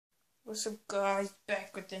What's up, guys?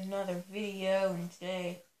 Back with another video, and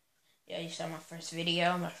today, you saw my first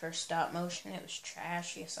video, my first stop motion. It was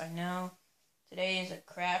trash, yes I know. Today is a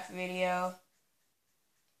craft video,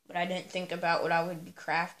 but I didn't think about what I would be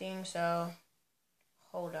crafting, so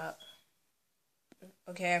hold up.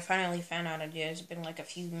 Okay, I finally found out it is. It's been like a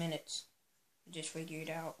few minutes. I just figured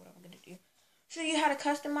out what I'm gonna do. Show you how to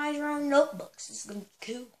customize your own notebooks. This is gonna be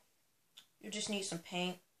cool. You just need some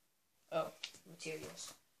paint. Oh,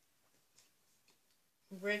 materials.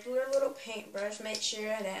 Regular little paintbrush. Make sure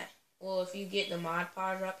that, well, if you get the Mod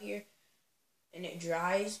Podge up here and it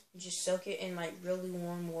dries, just soak it in like really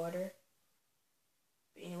warm water.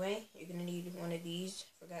 But anyway, you're gonna need one of these.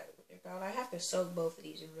 Forgot what they're called. I have to soak both of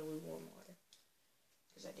these in really warm water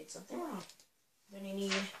because I did something wrong. Then you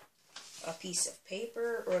need a piece of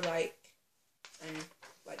paper, or like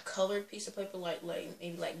colored piece of paper, like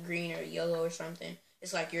maybe like green or yellow or something.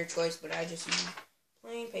 It's like your choice, but I just use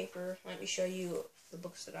plain paper. Let me show you the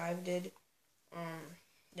books that I've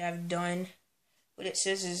done. What it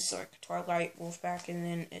says is like Twilight Wolfpack, and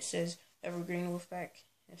then it says Evergreen Wolfpack.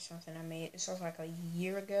 It's something I made. It sounds like a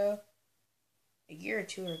year or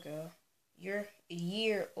 2 ago.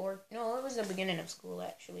 No, it was the beginning of school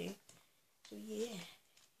actually. So yeah,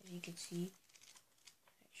 as you can see,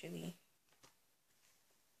 actually,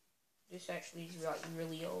 this actually is like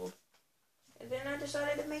really old. And then I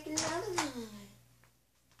decided to make another one,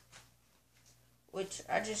 which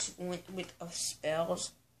I just went with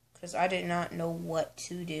spells because I did not know what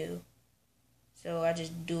to do. So I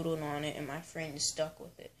just doodled on it and my friend stuck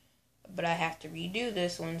with it. But I have to redo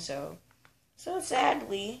this one, so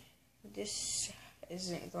sadly, this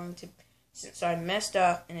isn't going to, since I messed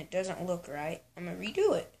up and it doesn't look right, I'm going to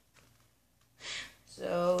redo it.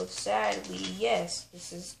 So sadly, yes,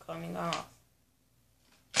 this is coming off.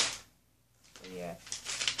 So yeah.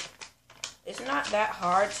 It's not that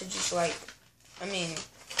hard to just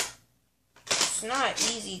it's not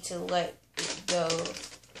easy to let it go.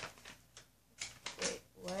 Wait,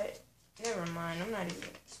 what? Never mind, I'm not even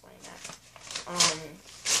gonna explain that.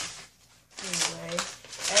 Anyway,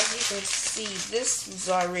 as you can see, this was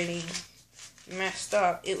already messed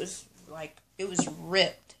up. It was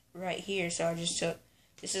ripped right here, so I just took,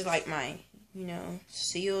 this is like my,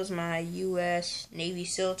 SEALs, my U.S. Navy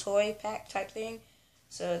SEAL toy pack type thing.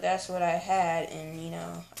 So that's what I had, and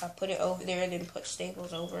I put it over there, then put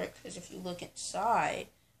staples over it, because if you look inside,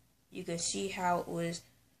 you can see how it was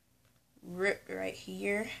ripped right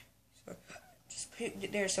here. So just put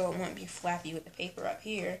it there so it wouldn't be flappy with the paper up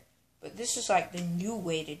here. But this is like the new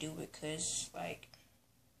way to do it, because like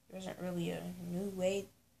there isn't really a new way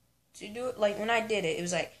to do it. Like when I did it, it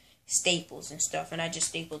was like staples and stuff, and I just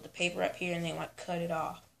stapled the paper up here and then like cut it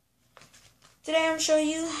off. Today I'm showing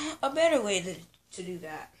you a better way to do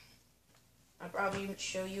that. I'll probably even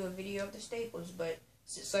show you a video of the staples, but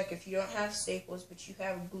it's like if you don't have staples but you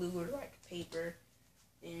have glue or like paper,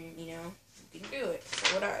 then you can do it.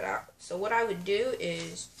 So what I would do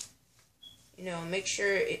is make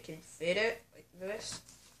sure it can fit it like this.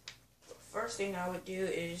 The first thing I would do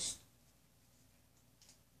is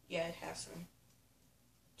it has some.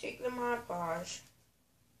 Take the Mod Podge.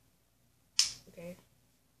 Okay.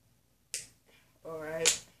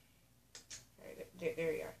 Alright.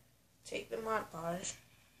 There you are. Take the Mod Podge,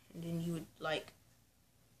 and then you would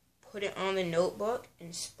put it on the notebook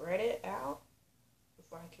and spread it out. If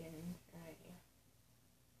I can, right here.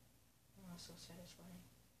 Oh, so satisfying.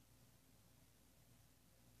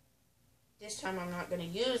 This time I'm not gonna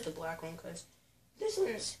use the black one because this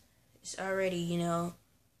one's already,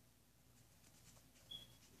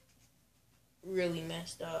 really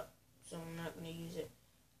messed up. So I'm not gonna use it.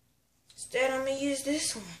 Instead, I'm gonna use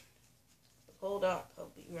this one. Hold up,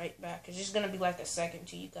 I'll be right back. It's just gonna be like a second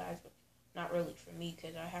to you guys, but not really for me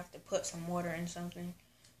because I have to put some water in something.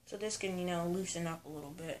 So this can, loosen up a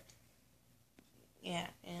little bit. Yeah,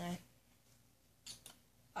 and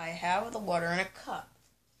I have the water in a cup.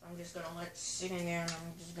 I'm just gonna let it sit in there and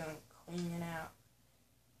I'm just gonna clean it out.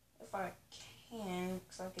 If I can,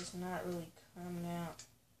 looks like it's not really coming out.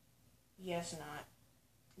 Yes, not.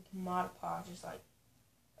 The Mod Podge is like,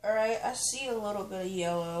 alright, I see a little bit of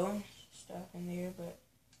yellow stuff in there, but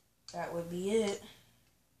that would be it.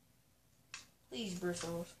 Please,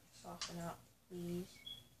 bristles, soften up, please.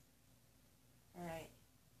 Alright.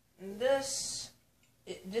 And this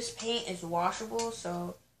paint is washable,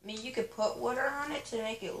 so you could put water on it to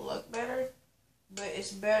make it look better, but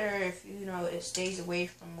it's better if it stays away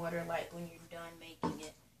from water like when you're done making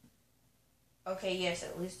it. Okay, yes,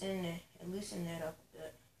 it loosened it up a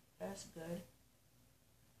bit. That's good.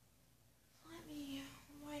 Let me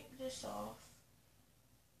wipe this off.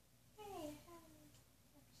 Hey,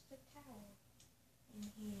 that's the towel.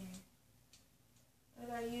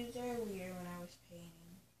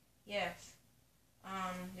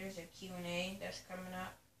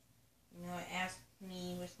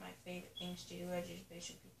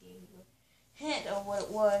 should give you a hint of what it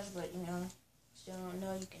was, but still don't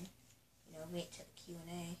know. You can wait till the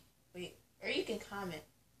Q&A. Wait, or you can comment.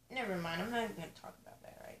 Never mind. I'm not even gonna talk about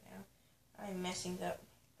that right now. I'm messing up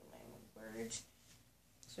the language words.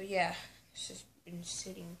 So yeah, it's just been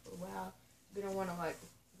sitting for a while. You're gonna want to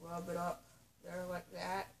rub it up there like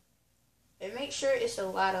that. And make sure it's a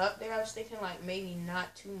lot up there. I was thinking maybe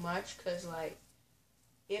not too much, because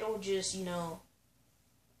it'll just,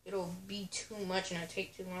 it'll be too much and it'll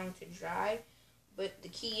take too long to dry. But the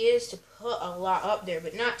key is to put a lot up there,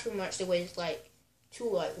 but not too much the way it's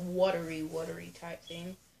too watery type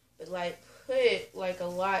thing. But put a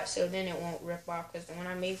lot so then it won't rip off, because the one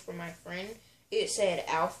I made for my friend, it said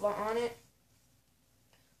alpha on it.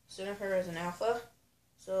 So her as an alpha.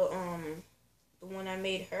 So the one I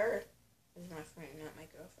made her is my friend, not my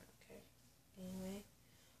girlfriend, okay? Anyway.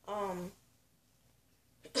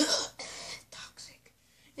 Toxic.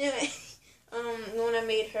 Anyway, the one I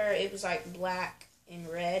made her, it was black and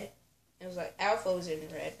red. It was alpha was in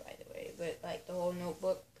red, by the way, but the whole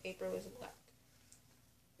notebook paper was black.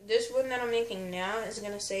 This one that I'm making now is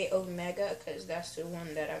gonna say Omega, because that's the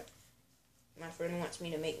one that my friend wants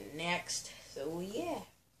me to make next. So yeah.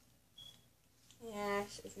 Yeah,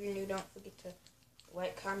 if you're new, don't forget to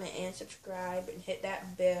like, comment, and subscribe, and hit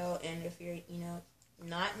that bell. And if you're,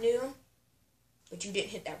 not new, but you didn't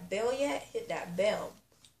hit that bell yet, hit that bell,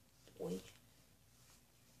 boy.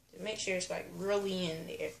 To make sure it's, really in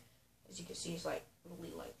there. As you can see, it's,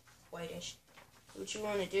 really, whitish. What you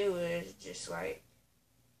want to do is just,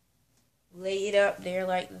 lay it up there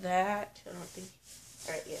like that. I don't think,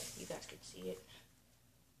 alright, yeah, you guys can see it.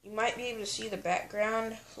 You might be able to see the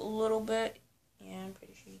background a little bit. Yeah, I'm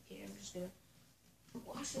pretty sure you can. I'm just gonna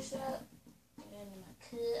wash this out. And my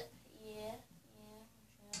cup. Yeah.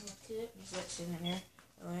 My cup. Just let it sit in there.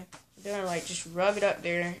 Okay. I'm gonna just rub it up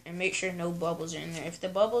there and make sure no bubbles are in there. If the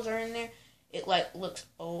bubbles are in there, it looks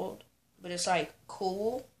old, but it's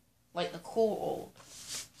cool, the cool old.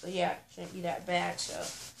 So yeah, it shouldn't be that bad. So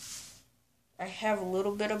I have a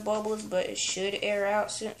little bit of bubbles, but it should air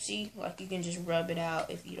out. See, you can just rub it out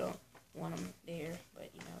if you don't want them there. But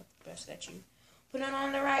it's best that you put it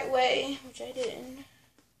on the right way, which I didn't.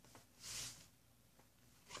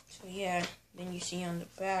 So yeah, then you see on the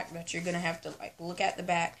back that you're gonna have to look at the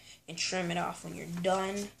back and trim it off when you're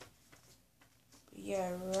done. But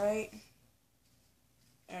yeah, right.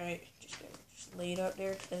 Alright, just lay it up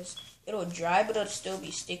there, because it'll dry, but it'll still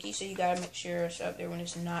be sticky, so you gotta make sure it's up there when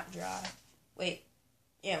it's not dry. Wait,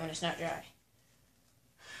 yeah, when it's not dry.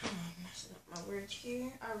 I'm messing up my words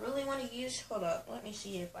here. I really want to use, hold up, let me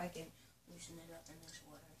see if I can loosen it up in this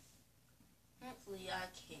water. Hopefully I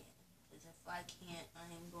can, because if I can't, I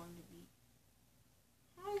am going to be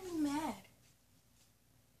highly mad.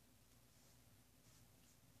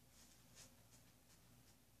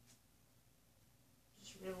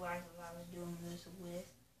 Just realized what I was doing this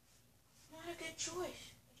with. Not a good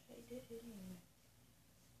choice, but I did it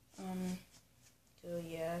anyway. So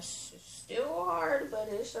yes, it's still hard, but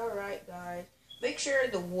it's alright, guys. Make sure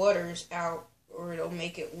the water's out, or it'll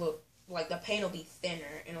make it look the paint will be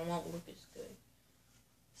thinner and it won't look as good.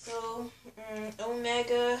 So,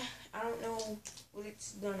 Omega, I don't know what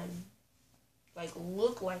it's gonna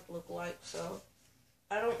look like. So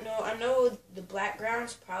I don't know. I know the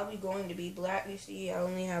background's probably going to be black. You see, I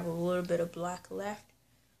only have a little bit of black left,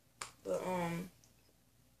 but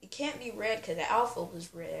it can't be red because the alpha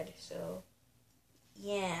was red. So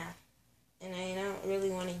yeah, and I don't really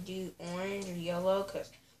want to do orange or yellow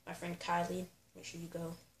because my friend Kylie, make sure you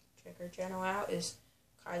go check her channel out, is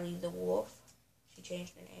Kylie the Wolf. She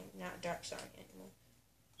changed her name, not Dark Side anymore.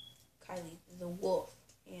 Kylie the Wolf.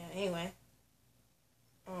 Yeah, anyway.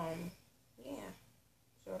 Yeah.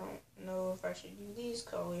 So I don't know if I should do these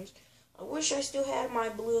colors. I wish I still had my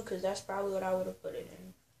blue, because that's probably what I would have put it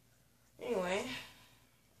in. Anyway,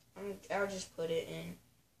 I'll just put it in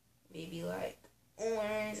maybe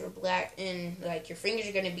orange or black, and your fingers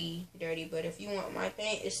are gonna be dirty, but if you want my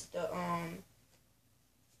paint, it's the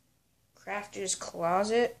Crafter's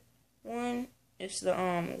Closet one. It's the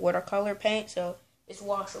watercolor paint, so it's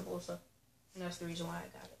washable, so that's the reason why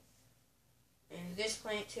I got it. And this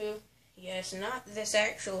paint too, yes, not this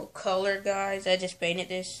actual color, guys. I just painted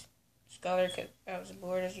this color because I was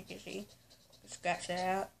bored, as you can see. Scratch that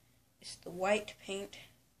out. It's the white paint,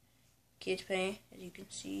 kids paint, as you can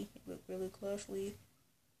see. Look really closely.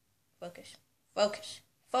 Focus, focus,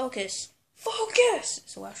 focus, focus.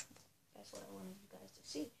 It's washable. That's what I wanted you guys to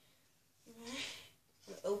see. I'm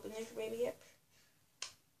gonna open this baby up.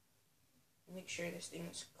 Make sure this thing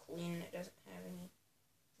is clean and it doesn't have any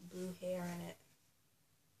blue hair in it.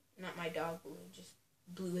 Not my dog blue, just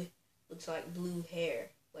blue looks like blue hair.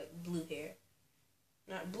 Like blue hair.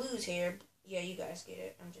 Not blue's hair. Yeah, you guys get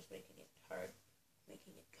it. I'm just making it hard.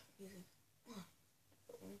 Making it confusing.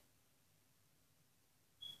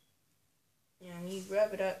 Yeah, when you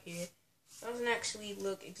rub it up here, it doesn't actually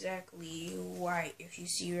look exactly white. If you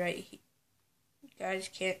see right here. You guys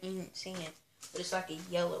can't even see it. But it's like a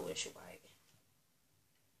yellowish white.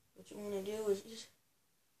 What you want to do is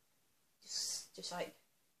just like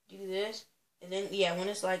do this, and then yeah, when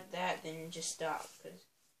it's like that, then just stop, because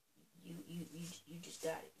you just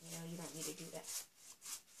got it. You know, you don't need to do that.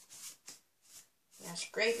 Yeah,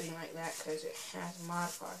 scraping like that because it has Mod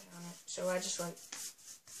Podge on it. So I just like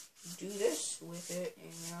do this with it,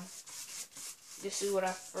 and you know, this is what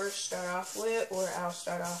I first start off with, or I'll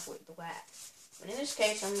start off with black. But in this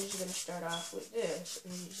case, I'm just gonna start off with this,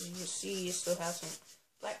 and you see, you still have some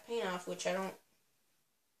black paint off, which I don't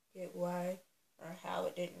get why or how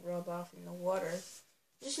it didn't rub off in the water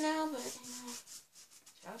just now, but you know,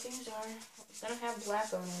 that's how things are. It's gonna have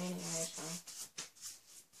black on it anyway, so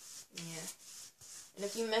yeah. And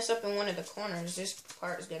if you mess up in one of the corners, this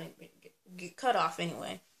part is gonna get cut off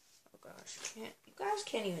anyway. Oh gosh, you guys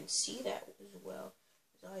can't even see that as well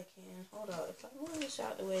as I can. Hold on, if I move this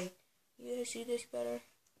out the way, you guys see this better?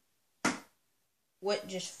 What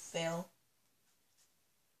just fell?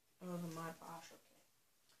 Oh, the Mod Podge, okay.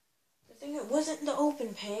 The thing, it wasn't the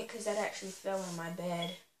open paint, because that actually fell on my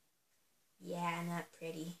bed. Yeah, not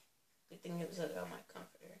pretty. Good thing it was like on my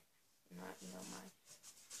comforter, not, you know, my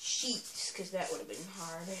sheets, because that would have been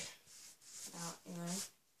hard. Now, anyway,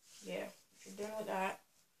 yeah, if you're done with that,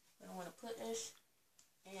 I want to put this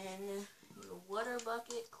in your water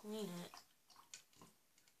bucket, clean it.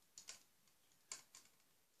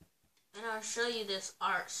 And I'll show you this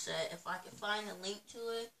art set. If I can find a link to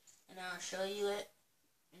it, and I'll show you it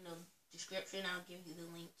in the description. I'll give you the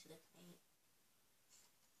link to the paint.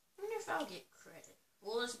 I wonder if I'll get credit.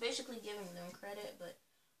 Well, it's basically giving them credit, but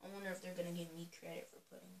I wonder if they're going to give me credit for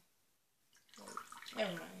putting...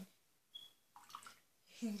 Never mind.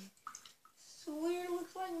 It's weird. It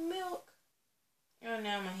looks like milk. Oh,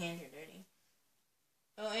 now my hands are dirty.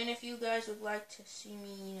 Oh, and if you guys would like to see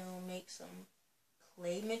me, you know, make some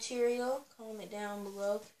clay material, comment down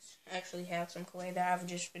below. I actually have some clay that I've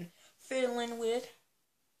just been fiddling with.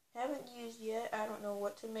 Haven't used yet. I don't know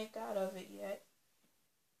what to make out of it yet.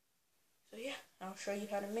 So yeah, I'll show you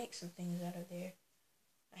how to make some things out of there.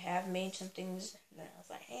 I have made some things that I was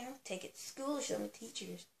like, hey, I'll take it to school, show the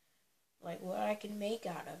teachers like what I can make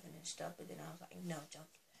out of it and stuff. But then I was like, no,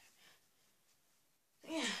 don't do that.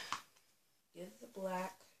 So yeah, get the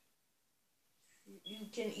black. You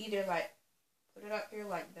can either like put it up here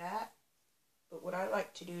like that, but what I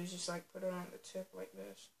like to do is just like put it on the tip like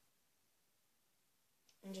this,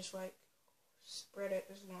 and just like spread it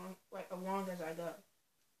as long as I go.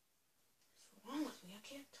 What's wrong with me? I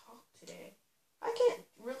can't talk today. I can't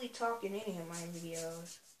really talk in any of my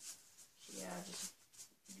videos. So yeah, I just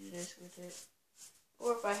do this with it.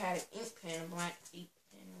 Or if I had an ink pen, a black ink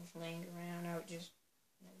pen was laying around, I would just,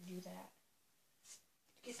 you know, do that.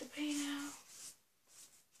 Get the paint out.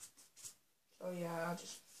 So yeah, I'll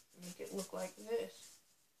just make it look like this.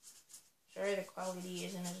 Sorry the quality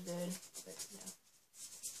isn't as good, but you know,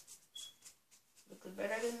 looks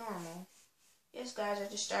better than normal. Yes guys, I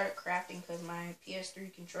just started crafting because my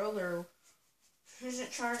PS3 controller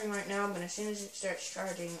isn't charging right now, but as soon as it starts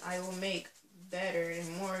charging, I will make better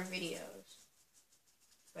and more videos.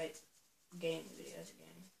 Like, game videos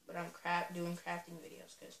again. But I'm doing crafting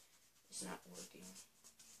videos because it's not working.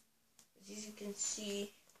 As you can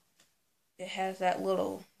see, it has that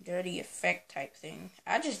little dirty effect type thing.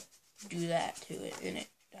 I just do that to it, and it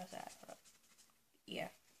does that. Yeah.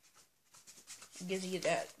 It gives you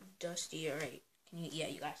that dusty, alright. Yeah,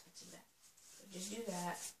 you guys can see that. So just do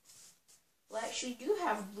that. Well, actually, do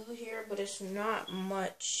have blue here, but it's not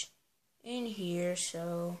much in here,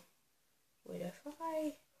 so... Wait, if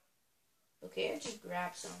I... Okay, I just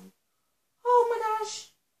grab some. Oh my gosh!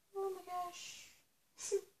 Oh my gosh!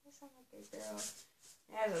 I sound like a girl.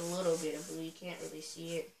 It has a little bit of blue, you can't really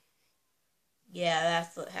see it. Yeah,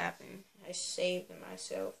 that's what happened. I saved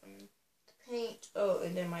myself from the paint. Oh,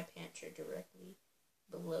 and then my pants are directly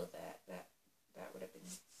below that. That would have been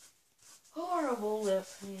horrible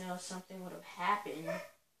if, you know, something would have happened.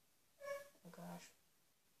 Oh gosh.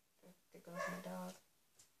 There goes my dog.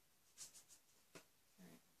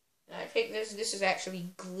 Right. I picked this. This is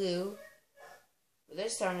actually glue. But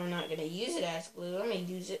this time I'm not going to use it as glue. I'm going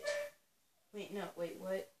to use it. Wait, no. Wait,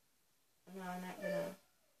 what? No, I'm not going to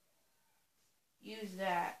use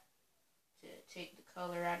that to take the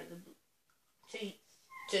color out of the blue.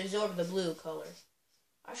 To absorb the blue color.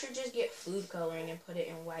 I I should just get food coloring and put it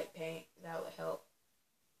in white paint. That would help.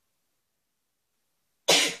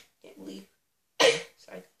 Can't believe.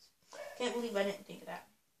 Sorry, guys. Can't believe I didn't think of that.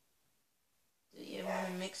 So you want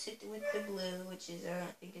to mix it with the blue, which is I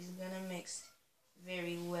don't think is gonna mix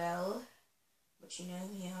very well. But you know,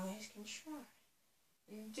 we always can try.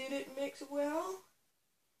 Did it mix well?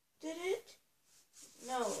 Did it?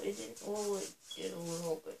 No, it didn't. Well, it did a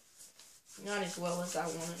little, but not as well as I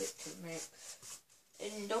wanted it to mix.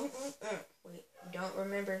 And don't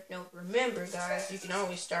remember. No, remember, guys. You can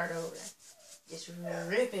always start over. Just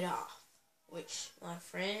rip it off. Which my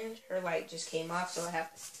friend, her light just came off, so I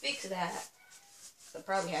have to fix that. So I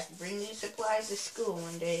probably have to bring new supplies to school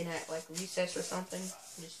one day and at like recess or something.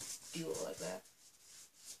 Just do it like that.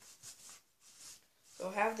 So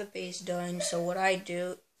I have the base done. So what I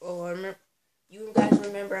do, you guys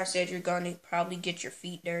remember I said you're gonna probably get your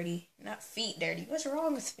feet dirty. Not feet dirty. What's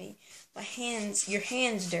wrong with me? My hands, your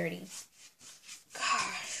hands dirty.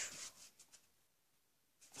 Gosh.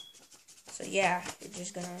 So yeah, you're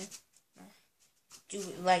just gonna do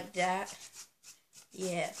it like that.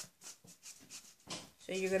 Yeah.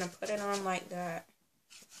 So you're gonna put it on like that.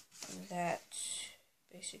 And that's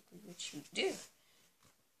basically what you do.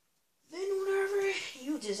 Then whatever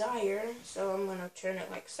you desire. So I'm gonna turn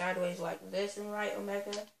it like sideways like this and write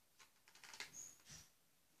Omega.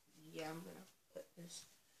 Yeah, I'm gonna put this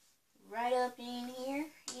right up in here.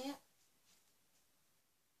 Yeah.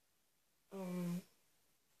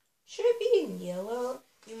 Should it be in yellow?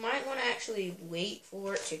 You might want to actually wait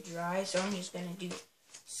for it to dry. So I'm just gonna do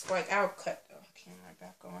like I'll cut the camera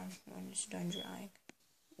back on when it's done drying.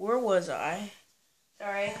 Where was I?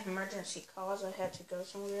 Sorry, emergency calls. I had to go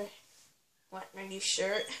somewhere. Like my new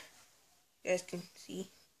shirt. You guys can see.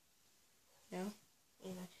 No?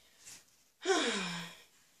 Anyway.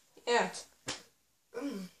 Yeah.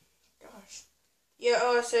 Gosh. Yeah,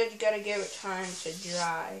 oh, I said you gotta give it time to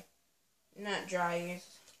dry. Not dry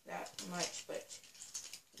that much, but,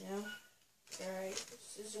 you know. Alright.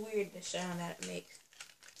 This is weird, the sound that it makes.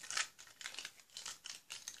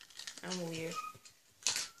 I'm weird.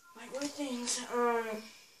 Like, weird things.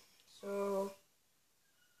 So.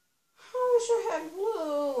 I wish I had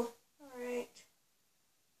blue. Alright.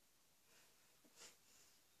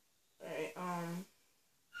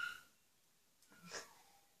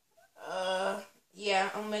 Yeah,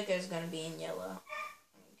 Omega is gonna be in yellow. I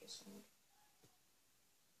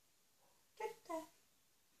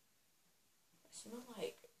smell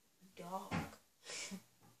like dog.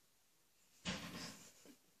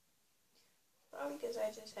 Probably because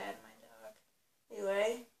I just had my dog.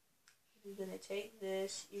 Anyway. You're gonna take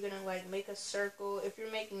this, you're gonna like make a circle. If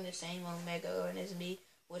you're making the same Omega as me,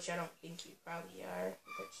 which I don't think you probably are,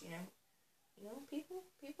 but you know,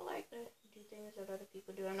 people like to do things that other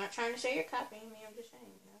people do. I'm not trying to say you're copying me, I'm just saying,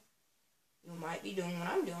 you might be doing what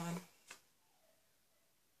I'm doing.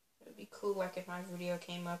 It would be cool, like, if my video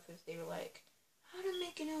came up, if they were like, how to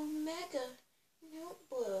make an Omega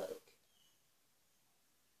notebook.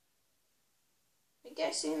 You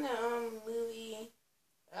guys seen the, movie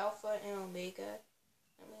Alpha and Omega?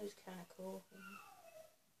 That movie's kind of cool.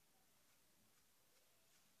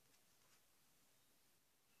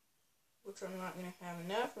 Which I'm not going to have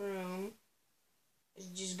enough room. It's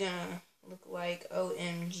just going to look like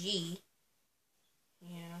OMG.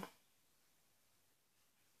 Yeah.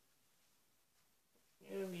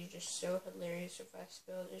 It would be just so hilarious if I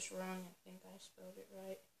spelled this wrong. I think I spelled it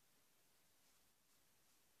right.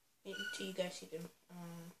 Until you guys see the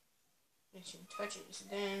finishing touches.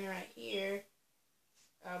 Then right here,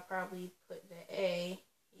 I'll probably put the A.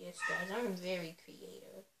 Yes, guys, I'm very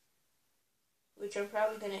creative. Which I'm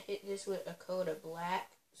probably going to hit this with a coat of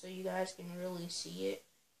black so you guys can really see it.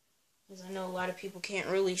 Because I know a lot of people can't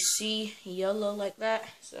really see yellow like that.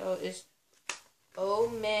 So it's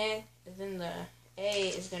Omega. Then the A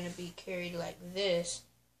is going to be carried like this.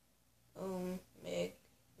 Omega.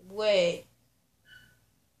 Wait.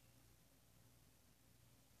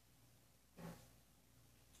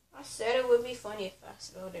 I said it would be funny if I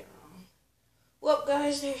spelled it wrong. Well,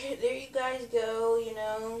 guys, there you guys go. You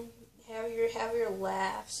know, have your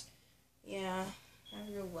laughs. Yeah, have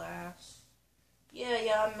your laughs.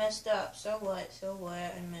 Yeah, I messed up. So what?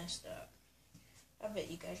 I messed up. I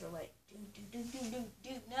bet you guys were like,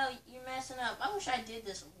 dude, no, you're messing up. I wish I did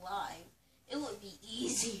this live. It would be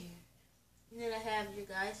easier. And then I have your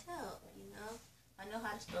guys' help, you know? I know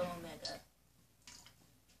how to spell Omega.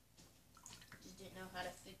 Just didn't know how to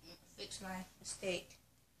fix my mistake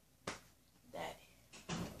that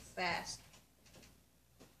fast.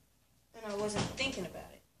 And I wasn't thinking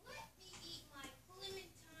about it. Let me eat my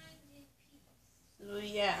clementine in peace. So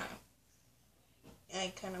yeah.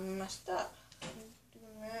 I kind of messed up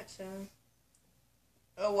doing that, so.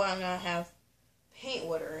 Oh, well, now I have paint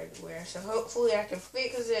water everywhere, so hopefully I can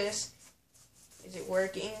fix this. Is it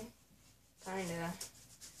working? Kinda.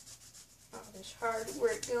 All this hard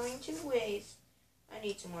work going to waste. I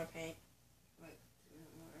need some more paint. Like,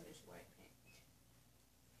 more of this white paint.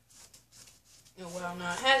 Oh, well, no,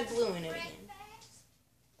 it has blue in it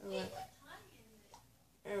again.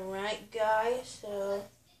 Alright, guys, so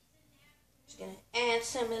just gonna add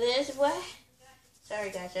some of this. What?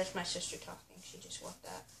 Sorry, guys, that's my sister talking. She just walked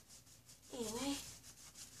out. Anyway,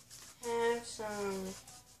 have some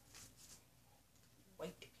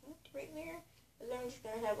white paint right there. And then I'm just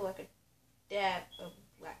gonna have like a dab of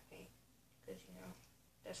black paint. Because, you know,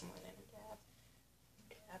 that's more than a dab.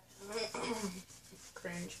 Dab.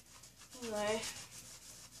 Cringe. Anyway.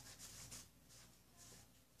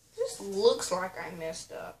 This looks like I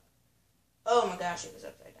messed up. Oh my gosh, it was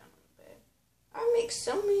upside down on the bed. I make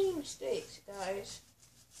so many mistakes, guys.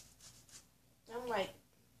 I'm like,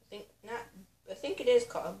 I think it is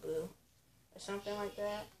called Boo. Or something like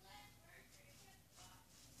that.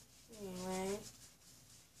 Anyway.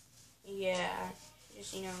 Yeah.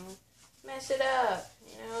 Just, you know, mess it up.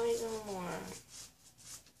 You know, even more.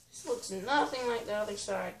 This looks nothing like the other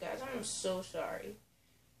side, guys. I'm so sorry.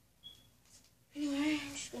 Anyway,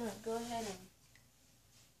 I'm just gonna go ahead and...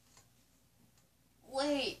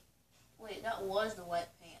 Wait, that was the white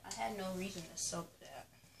paint. I had no reason to soak that.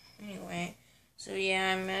 Anyway, so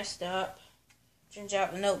yeah, I messed up. Turns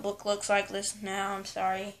out the notebook looks like this now. I'm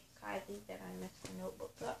sorry, Kylie, that I messed the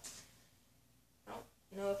notebook up. I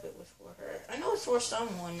don't know if it was for her. I know it's for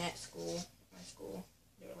someone at school. My school.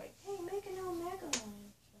 They were like, hey, make an Omega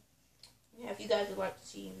one. So, yeah, if you guys would like to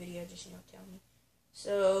see a video, just, you know, tell me.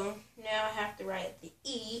 So, now I have to write the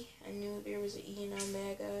E. I knew there was an E in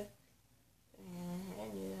Omega. I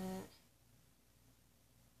knew that.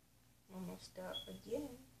 Almost up again.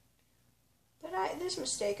 But this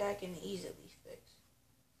mistake I can easily fix.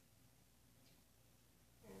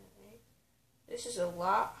 Alright. This is a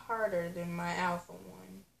lot harder than my alpha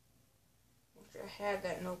one. Which I had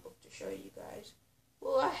that notebook to show you guys.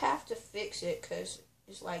 Well, I have to fix it because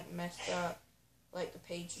it's like messed up. Like the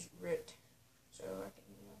page is ripped. So I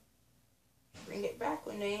can, you know, bring it back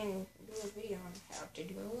one day and do a video on how to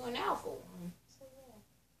do an alpha one. So yeah.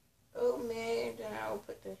 Oh man, then I'll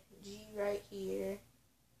put the G right here.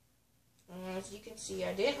 And as you can see,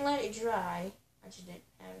 I didn't let it dry. I just didn't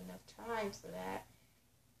have enough time for that.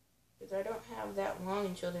 Because I don't have that long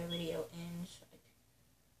until the video ends.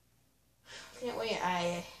 I can't wait.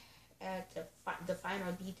 I add the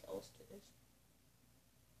final details to this.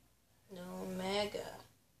 Omega.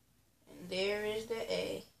 And there is the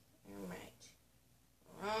A. Alright.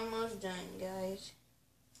 We're almost done, guys.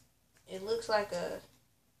 It looks like a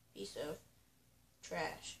piece of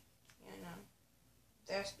trash. Yeah, I know.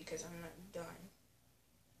 That's because I'm not done.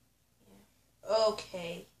 Yeah.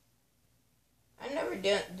 Okay. I never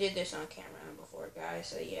did this on camera before, guys.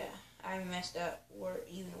 So yeah, I messed up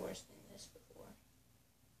even worse than this before.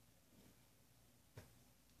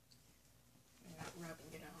 I'm not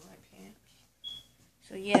rubbing it on my pants.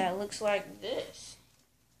 So yeah, it looks like this.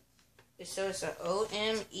 So it's a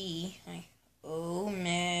O-M-E, like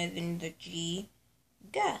O-med, and the G,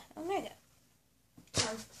 Omega.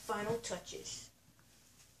 Final touches.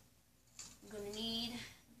 I'm gonna need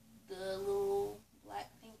the little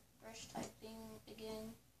black paintbrush type thing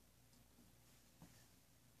again.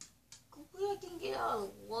 Hopefully I can get all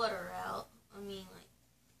the water out. I mean, like,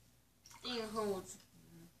 thing holds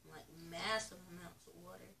like massive amounts of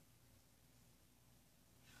water.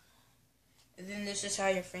 And then this is how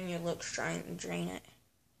your finger looks trying to drain it.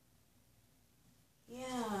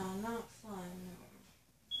 Yeah, not fun.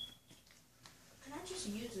 Can I just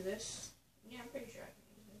use this? Yeah, I'm pretty sure I can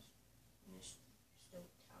use this. And this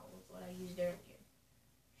stove towel is what I used earlier.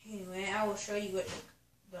 Anyway, I will show you what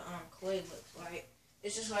the clay looks like.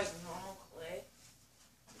 It's just like normal clay.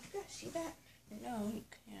 You guys see that? No, you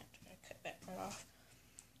can't. I cut that part off.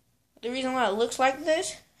 The reason why it looks like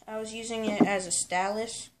this, I was using it as a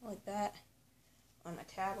stylus, like that, on my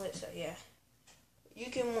tablet. So yeah, you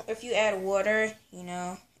can, if you add water, you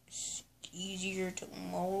know, it's easier to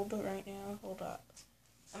mold right now. Hold up.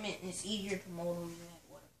 I mean, it's easier to mold when you add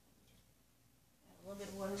water. Add a little bit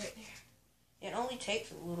of water right there. It only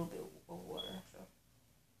takes a little bit of water, so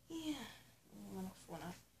yeah.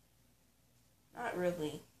 Not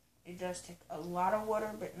really. It does take a lot of water,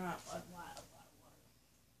 but not a lot of water.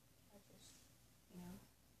 I just, you know,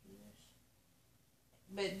 do this.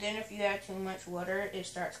 But then if you add too much water, it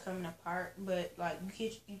starts coming apart. But like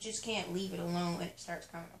you just can't leave it alone when it starts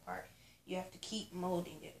coming apart. you have to keep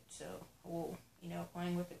molding it. So, we'll,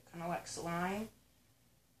 playing with it kind of like slime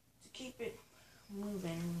to keep it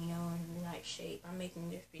moving, in the right shape. I'm making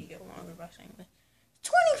this video longer by saying that.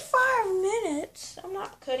 25 minutes? I'm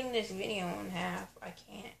not cutting this video in half. I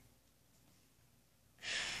can't.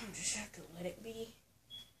 I just have to let it be.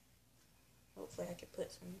 Hopefully I can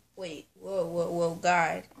put some... Wait. Whoa,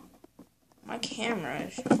 guys. My camera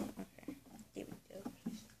is... Okay. Here we go.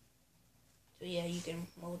 So yeah, you can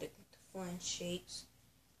mold it into fun shapes.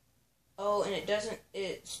 Oh, and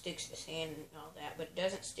it sticks to sand and all that, but it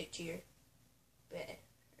doesn't stick to your bed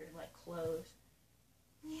or like clothes.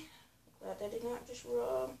 Yeah. Glad that did not just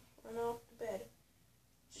run off the bed.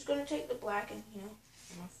 Just gonna take the black and, I'm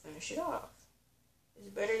gonna finish it off. It's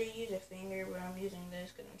better to use a finger, but I'm using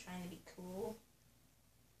this because I'm trying to be cool.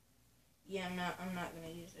 Yeah, I'm not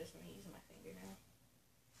gonna use this. I'm gonna use my finger now.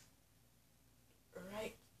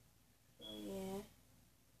 Alright.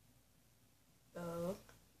 So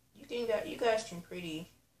yeah. You guys can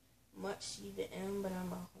pretty much see the M, but I'm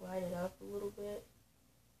gonna light it up a little bit.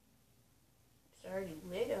 It's already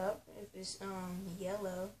lit up. If it's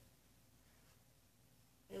yellow,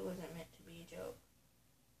 it wasn't meant to be a joke.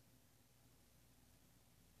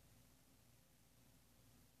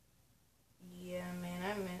 Yeah, man,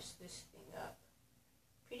 I messed this thing up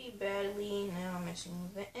pretty badly. Now I'm messing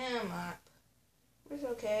the M up. But it's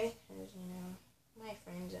okay, because, my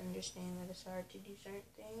friends understand that it's hard to do certain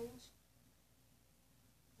things.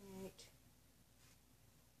 Right.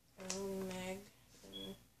 Meg.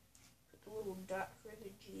 Put the little dot for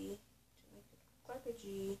the G to make it look like a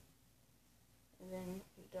G. And then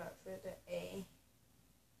the dot for the A.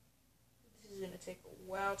 This is going to take a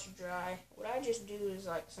while to dry. What I just do is,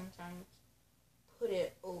 sometimes put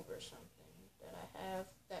it over something that I have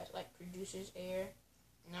that, produces air.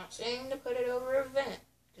 I'm not saying to put it over a vent,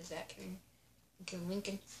 because that can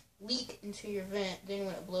leak into your vent. Then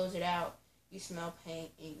when it blows it out, you smell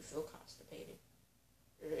paint and you feel constipated.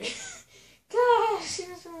 Gosh,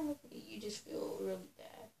 you just feel really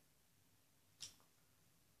bad.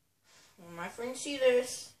 When my friends see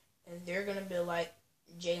this, and they're gonna be like,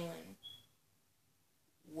 Jalen,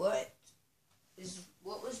 what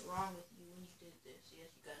was wrong with you when you did this? Yes,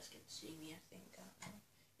 you guys can see me, I think.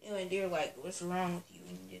 Anyway, they're like, what's wrong with you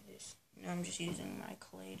when you did this? I'm just using my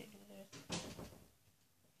clay to do this.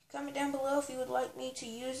 Comment down below if you would like me to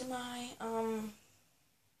use my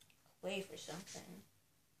clay for something.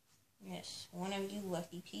 Yes, one of you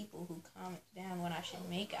lucky people who comments down what I should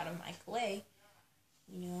make out of my clay,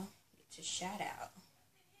 gets a shout out.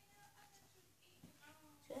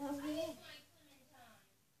 So, yeah.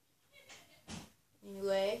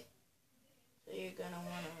 Anyway, so you're gonna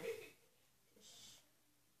wanna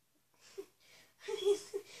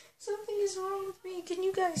something is wrong with me. Can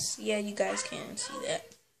you guys? Yeah, you guys can see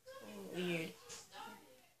that. Weird.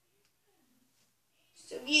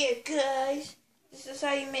 So yeah, guys, this is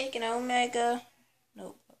how you make an Omega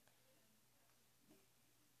notebook.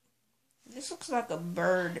 This looks like a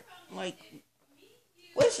bird.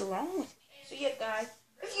 What's wrong with me? So yeah, guys,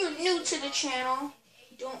 if you're new to the channel,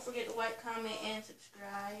 don't forget to like, comment, and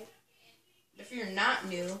subscribe. If you're not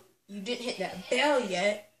new, you didn't hit that bell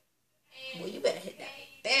yet, well, you better hit that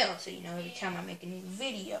bell so you know every time I make a new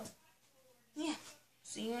video. Yeah.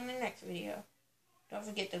 See you in the next video. Don't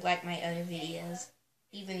forget to like my other videos,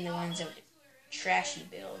 even the ones of the trashy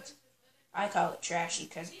builds. I call it trashy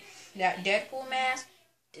because that Deadpool mask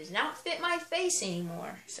does not fit my face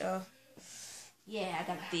anymore. So, yeah, I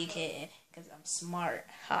got a big head because I'm smart.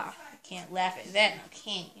 Ha! I can't laugh at that now,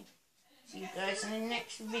 can you? See you guys in the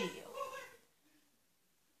next video.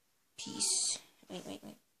 Peace. Wait.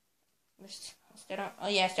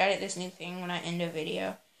 I started this new thing when I end a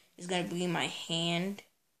video. It's gonna be my hand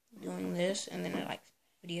doing this, and then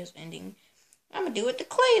video's ending. I'm gonna do it the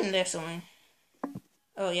clay in this one.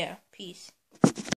 Oh yeah, peace.